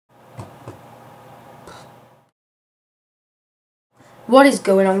What is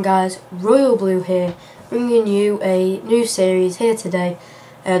going on, guys? Royal Blue here, bringing you a new series here today.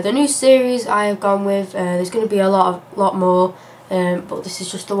 The new series I have gone with, there's going to be a lot more, but this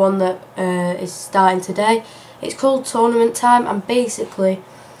is just the one that is starting today. It's called Tournament Time, and basically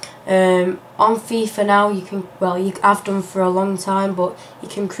on FIFA now you can, well, you have done for a long time, but you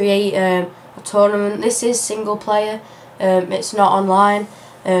can create a tournament. This is single player, it's not online,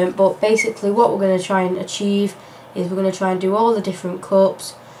 but basically what we're going to try and achieve is we're going to try and do all the different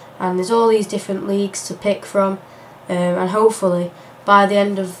cups, and there's all these different leagues to pick from, and hopefully by the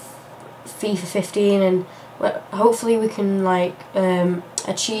end of FIFA 15 and hopefully we can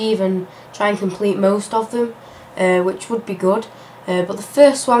achieve and try and complete most of them, which would be good. But the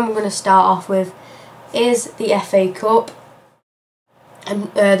first one we're going to start off with is the FA Cup,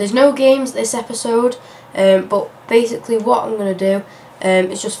 and there's no games this episode, but basically what I'm going to do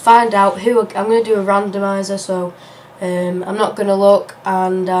is just find out who I'm going to do a randomizer. So I'm not going to look,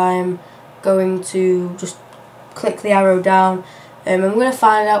 and I'm going to just click the arrow down. I'm going to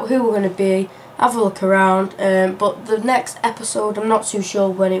find out who we're going to be, have a look around, but the next episode I'm not too sure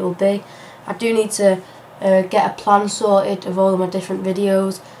when it will be. I do need to get a plan sorted of all of my different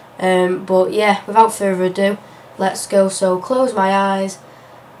videos, but yeah, without further ado, let's go. So close my eyes,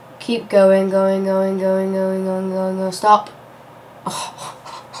 keep going, stop.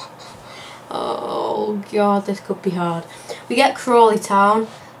 Oh god, this could be hard. We get Crawley Town,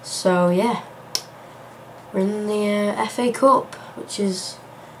 so yeah, we're in the FA Cup, which is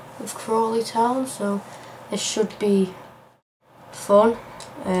with Crawley Town, so this should be fun.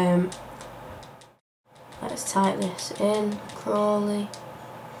 Let's type this in, Crawley.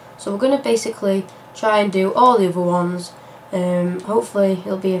 So we're going to basically try and do all the other ones. Hopefully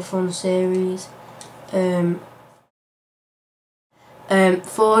it'll be a fun series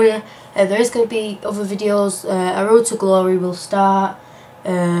for you. There is going to be other videos. A Road to Glory will start,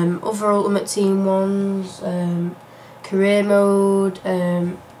 other Ultimate Team ones, career mode,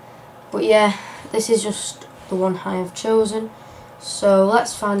 but yeah, this is just the one I have chosen. So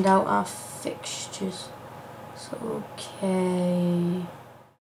let's find out our fixtures. So okay,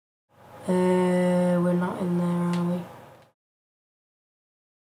 we're not in there, are we?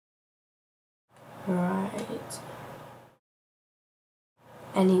 Right.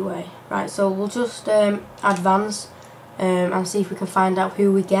 Anyway, right, so we'll just advance and see if we can find out who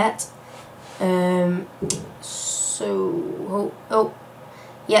we get.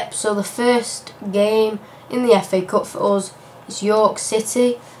 Yep, so the first game in the FA Cup for us is York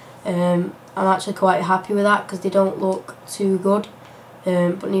City. I'm actually quite happy with that because they don't look too good,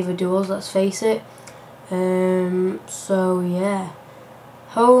 but neither do us, let's face it. So yeah,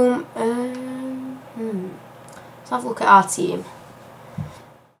 home. Let's have a look at our team.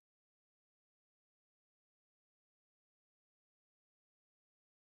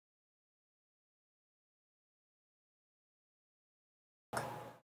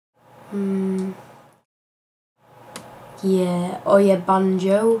 Yeah, oh yeah,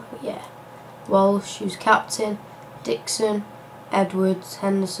 Banjo, yeah. Walsh, who's captain, Dixon, Edwards,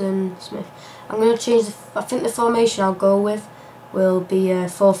 Henderson, Smith. I'm going to change I think the formation I'll go with will be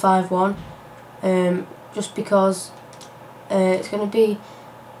 4-5-1, just because it's going to be,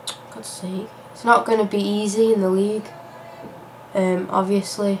 God's sake, it's not going to be easy in the league,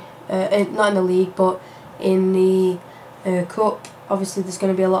 obviously, not in the league, but in the cup. Obviously there's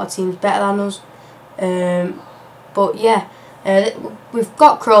going to be a lot of teams better than us, but yeah, we've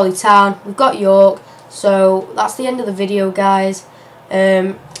got Crawley Town, we've got York, so that's the end of the video, guys.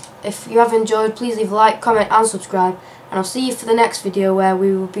 If you have enjoyed, please leave a like, comment and subscribe, and I'll see you for the next video where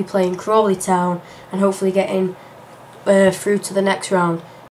we will be playing Crawley Town and hopefully getting through to the next round.